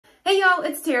Hey y'all,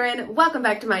 it's Taren. Welcome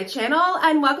back to my channel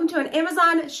and welcome to an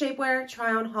Amazon shapewear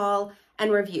try-on haul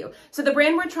and review. So the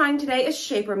brand we're trying today is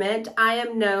Shapermint. I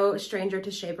am no stranger to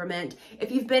Shapermint.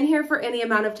 If you've been here for any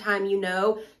amount of time, you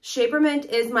know Shapermint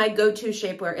is my go-to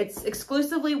shapewear. It's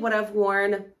exclusively what I've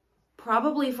worn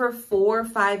probably for 4 or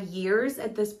 5 years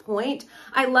at this point.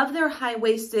 I love their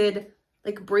high-waisted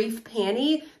brief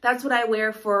panty. That's what I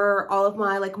wear for all of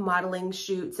my modeling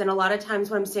shoots. And a lot of times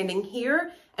when I'm standing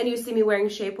here and you see me wearing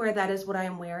shapewear, that is what I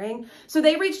am wearing. So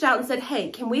they reached out and said, hey,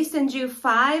 can we send you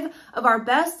 5 of our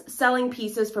best selling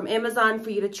pieces from Amazon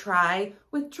for you to try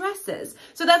with dresses?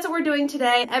 So that's what we're doing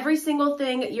today. Every single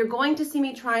thing you're going to see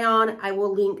me try on, I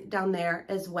will link down there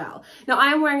as well. Now I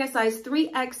am wearing a size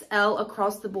 3XL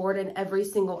across the board in every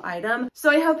single item. So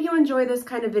I hope you enjoy this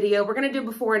kind of video. We're gonna do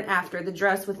before and after, the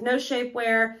dress with no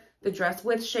shapewear, the dress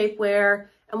with shapewear,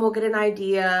 and we'll get an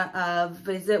idea of,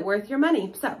 is it worth your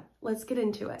money? So let's get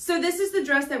into it. So this is the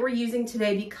dress that we're using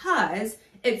today because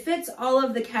it fits all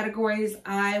of the categories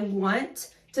I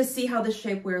want to see how the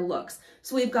shapewear looks.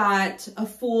 So we've got a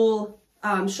full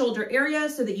shoulder area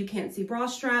so that you can't see bra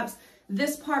straps.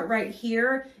 This part right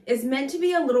here is meant to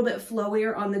be a little bit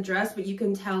flowier on the dress, but you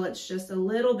can tell it's just a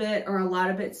little bit or a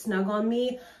lot of it snug on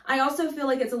me. I also feel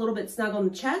like it's a little bit snug on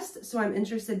the chest, so I'm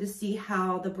interested to see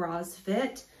how the bras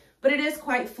fit. But it is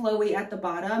quite flowy at the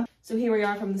bottom. So here we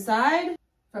are from the side,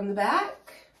 from the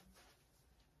back,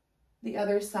 the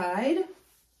other side,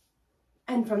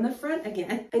 and from the front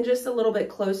again. And just a little bit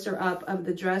closer up of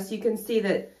the dress, you can see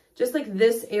that just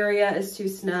this area is too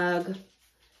snug.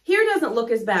 Here doesn't look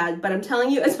as bad, but I'm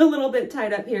telling you, it's a little bit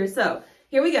tight up here. So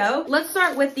here we go. Let's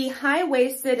start with the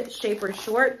high-waisted shaper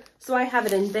short. So I have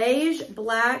it in beige,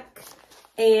 black,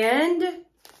 and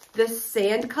the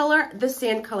sand color. The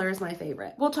sand color is my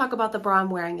favorite. We'll talk about the bra I'm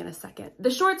wearing in a second. The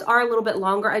shorts are a little bit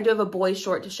longer. I do have a boy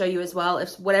short to show you as well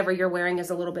if whatever you're wearing is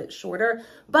a little bit shorter.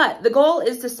 But the goal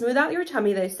is to smooth out your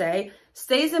tummy, they say.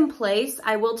 Stays in place.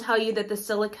 I will tell you that the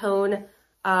silicone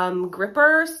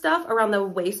gripper stuff around the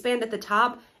waistband at the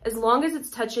top, as long as it's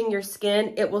touching your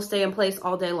skin, it will stay in place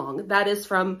all day long. That is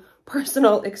from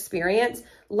personal experience.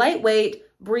 Lightweight,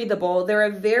 breathable. They're a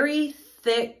very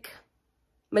thick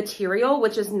material,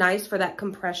 which is nice for that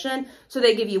compression. So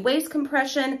they give you waist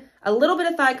compression, a little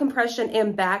bit of thigh compression,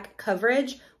 and back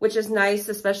coverage, which is nice,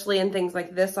 especially in things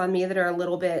like this on me that are a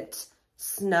little bit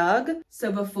snug.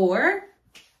 So before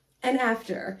and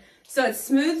after. So it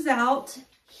smooths out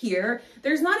here.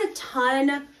 There's not a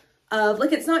ton of,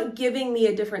 it's not giving me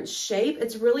a different shape.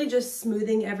 It's really just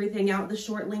smoothing everything out. The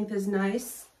short length is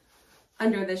nice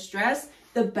under this dress.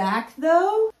 The back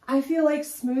though, I feel like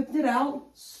smoothed it out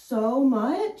so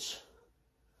much.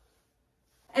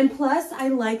 And plus, I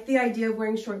like the idea of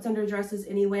wearing shorts under dresses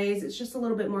anyways. It's just a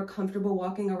little bit more comfortable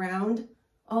walking around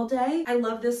all day. I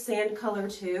love this sand color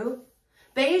too.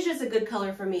 Beige is a good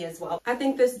color for me as well. I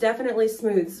think this definitely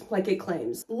smooths like it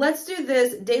claims. Let's do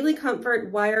this Daily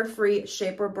Comfort wire-free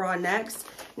shaper bra next.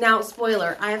 Now,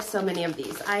 spoiler, I have so many of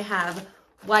these. I have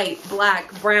white,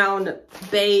 black, brown,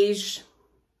 beige,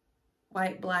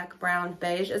 white, black, brown,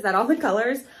 beige. Is that all the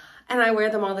colors? And I wear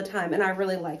them all the time and I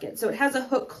really like it. So it has a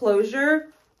hook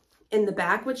closure in the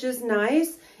back, which is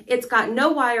nice. It's got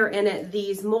no wire in it.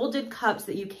 These molded cups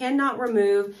that you cannot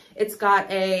remove. It's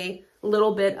got a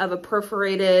little bit of a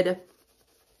perforated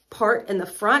part in the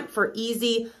front for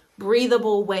easy,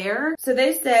 breathable wear. So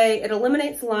they say it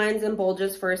eliminates lines and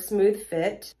bulges for a smooth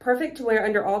fit. Perfect to wear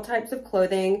under all types of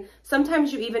clothing.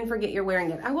 Sometimes you even forget you're wearing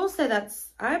it. I will say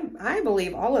I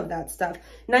believe all of that stuff.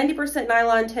 90%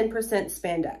 nylon, 10%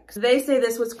 spandex. They say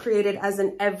this was created as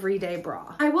an everyday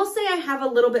bra. I will say I have a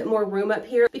little bit more room up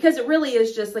here because it really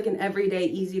is just an everyday,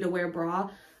 easy to wear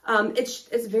bra.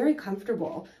 It's very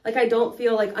comfortable. I don't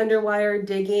feel like underwire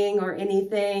digging or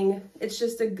anything. It's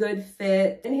just a good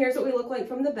fit. And here's what we look like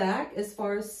from the back as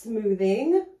far as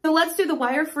smoothing. So let's do the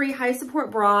wire-free high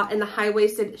support bra and the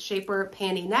high-waisted shaper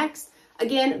panty next.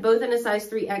 Again, both in a size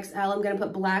 3XL. I'm gonna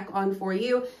put black on for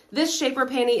you. This shaper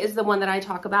panty is the one that I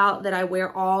talk about that I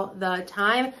wear all the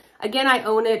time. Again, I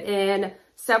own it in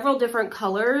several different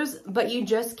colors, but you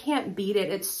just can't beat it.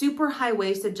 It's super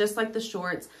high-waisted, just like the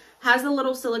shorts. Has a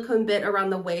little silicone bit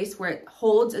around the waist where it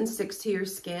holds and sticks to your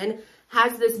skin.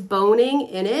 Has this boning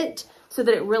in it so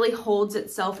that it really holds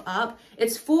itself up.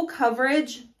 It's full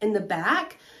coverage in the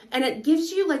back, and it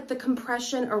gives you the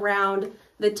compression around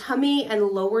the tummy and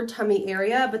lower tummy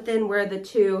area, but then where the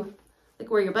two,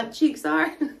 where your butt cheeks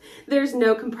are, there's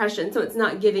no compression. So it's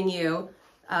not giving you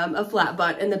a flat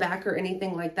butt in the back or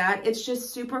anything like that. It's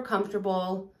just super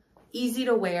comfortable easy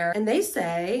to wear, and they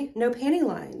say no panty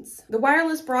lines. The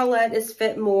wireless bralette is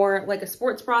fit more like a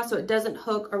sports bra, so it doesn't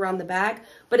hook around the back,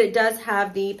 but it does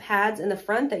have the pads in the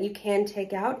front that you can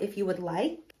take out if you would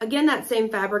like. Again, that same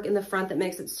fabric in the front that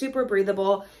makes it super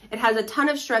breathable. It has a ton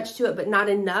of stretch to it, but not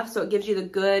enough, so it gives you the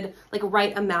good, like,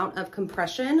 right amount of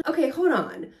compression. Okay, hold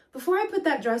on. Before I put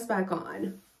that dress back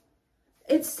on,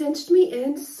 it cinched me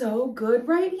in so good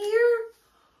right here.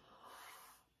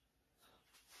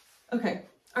 Okay,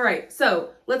 all right,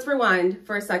 so let's rewind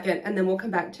for a second and then we'll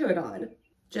come back to it on.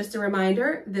 Just a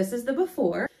reminder, this is the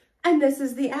before and this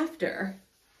is the after.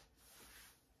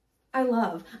 I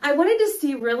wanted to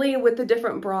see really with the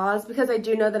different bras, because I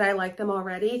do know that I like them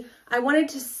already. I wanted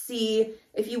to see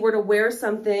if you were to wear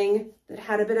something that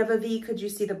had a bit of a V, could you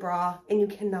see the bra? And you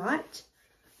cannot.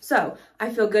 So I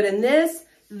feel good in this.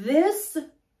 This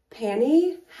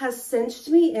panty has cinched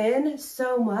me in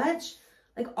so much,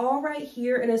 like all right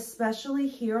here and especially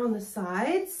here on the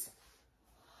sides.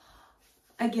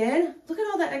 Again, look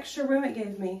at all that extra room it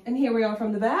gave me. And here we are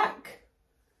from the back.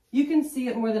 You can see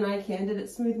it more than I can. Did it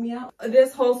smooth me out?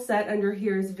 This whole set under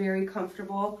here is very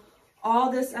comfortable.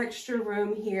 All this extra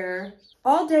room here.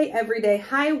 All day, every day,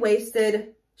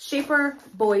 high-waisted Shaper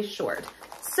boy short.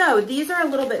 So these are a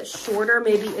little bit shorter,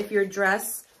 maybe if your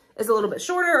dress is a little bit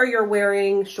shorter or you're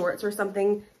wearing shorts or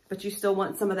something, but you still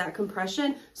want some of that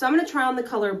compression. So I'm gonna try on the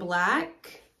color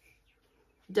black.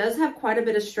 Does have quite a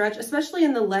bit of stretch, especially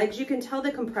in the legs. You can tell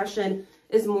the compression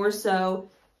is more so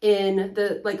in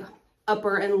the like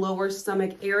upper and lower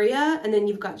stomach area. And then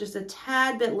you've got just a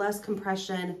tad bit less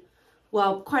compression,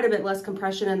 well, quite a bit less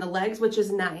compression in the legs, which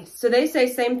is nice. So they say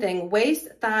same thing, waist,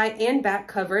 thigh, and back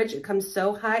coverage. It comes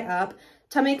so high up.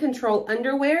 Tummy control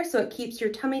underwear, so it keeps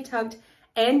your tummy tucked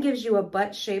and gives you a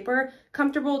butt shaper.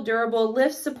 Comfortable, durable,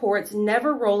 lifts, supports,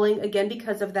 never rolling, again,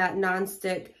 because of that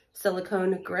non-stick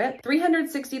silicone grip.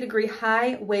 360-degree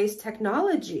high waist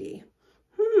technology.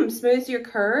 Smooths your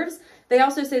curves. They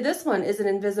also say this one is an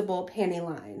invisible panty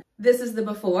line. This is the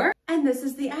before and this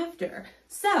is the after.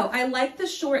 So I like the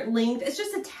short length. It's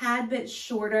just a tad bit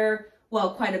shorter,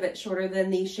 well, quite a bit shorter than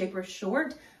the Shaper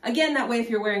short. Again, that way if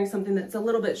you're wearing something that's a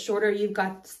little bit shorter, you've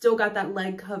still got that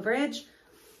leg coverage.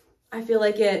 I feel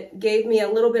like it gave me a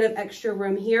little bit of extra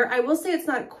room here. I will say it's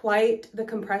not quite the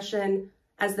compression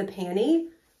as the panty,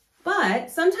 but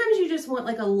sometimes you just want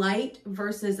like a light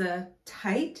versus a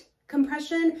tight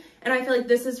compression. And I feel like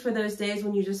this is for those days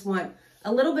when you just want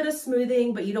a little bit of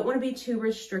smoothing, but you don't want to be too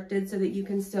restricted so that you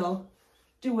can still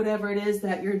do whatever it is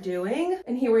that you're doing.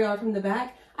 And here we are from the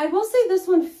back. I will say this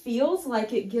one feels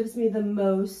like it gives me the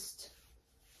most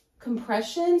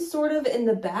compression sort of in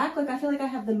the back. Like I feel like I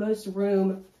have the most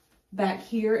room back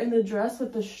here in the dress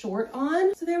with the short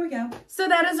on. So there we go. So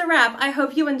that is a wrap. I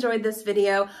hope you enjoyed this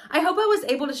video. I hope I was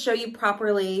able to show you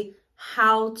properly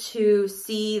how to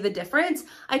see the difference.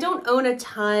 I don't own a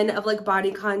ton of like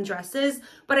bodycon dresses,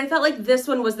 but I felt like this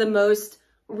one was the most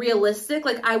realistic.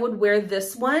 Like I would wear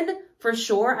this one for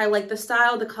sure. I like the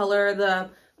style, the color,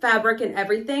 the fabric and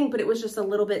everything, but it was just a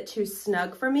little bit too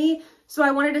snug for me. So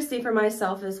I wanted to see for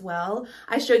myself as well.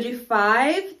 I showed you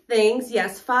 5 things,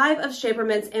 yes, 5 of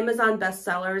Shapermint's Amazon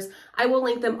bestsellers. I will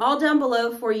link them all down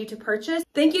below for you to purchase.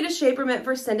 Thank you to Shapermint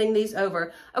for sending these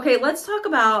over. Okay, let's talk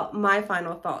about my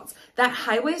final thoughts. That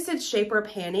high-waisted Shaper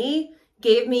panty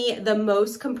gave me the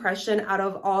most compression out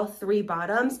of all 3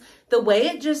 bottoms. The way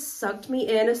it just sucked me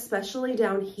in, especially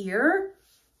down here,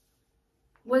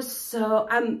 was so,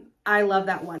 I love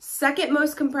that one. Second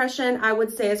most compression, I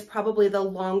would say, is probably the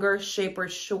longer Shaper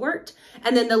short.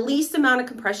 And then the least amount of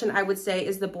compression, I would say,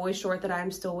 is the boy short that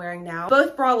I'm still wearing now.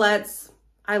 Both bralettes,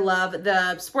 I love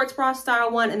the sports bra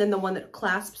style one and then the one that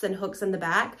clasps and hooks in the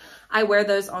back. I wear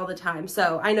those all the time.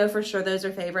 So I know for sure those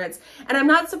are favorites. And I'm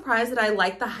not surprised that I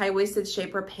like the high-waisted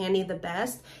Shaper panty the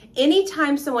best.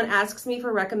 Anytime someone asks me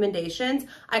for recommendations,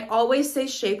 I always say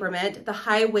Shapermint, the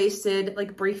high-waisted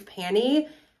like brief panty.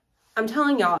 I'm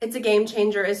telling y'all, it's a game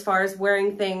changer as far as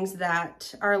wearing things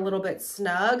that are a little bit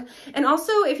snug. And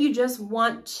also if you just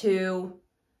want to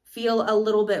feel a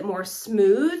little bit more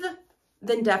smooth,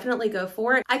 then definitely go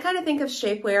for it. I kind of think of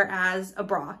shapewear as a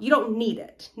bra. You don't need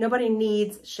it. Nobody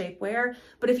needs shapewear.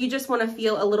 But if you just want to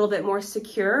feel a little bit more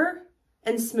secure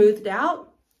and smoothed out,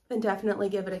 then definitely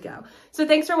give it a go. So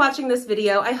thanks for watching this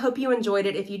video. I hope you enjoyed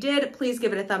it. If you did, please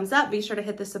give it a thumbs up. Be sure to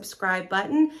hit the subscribe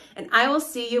button, and I will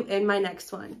see you in my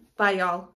next one. Bye, y'all.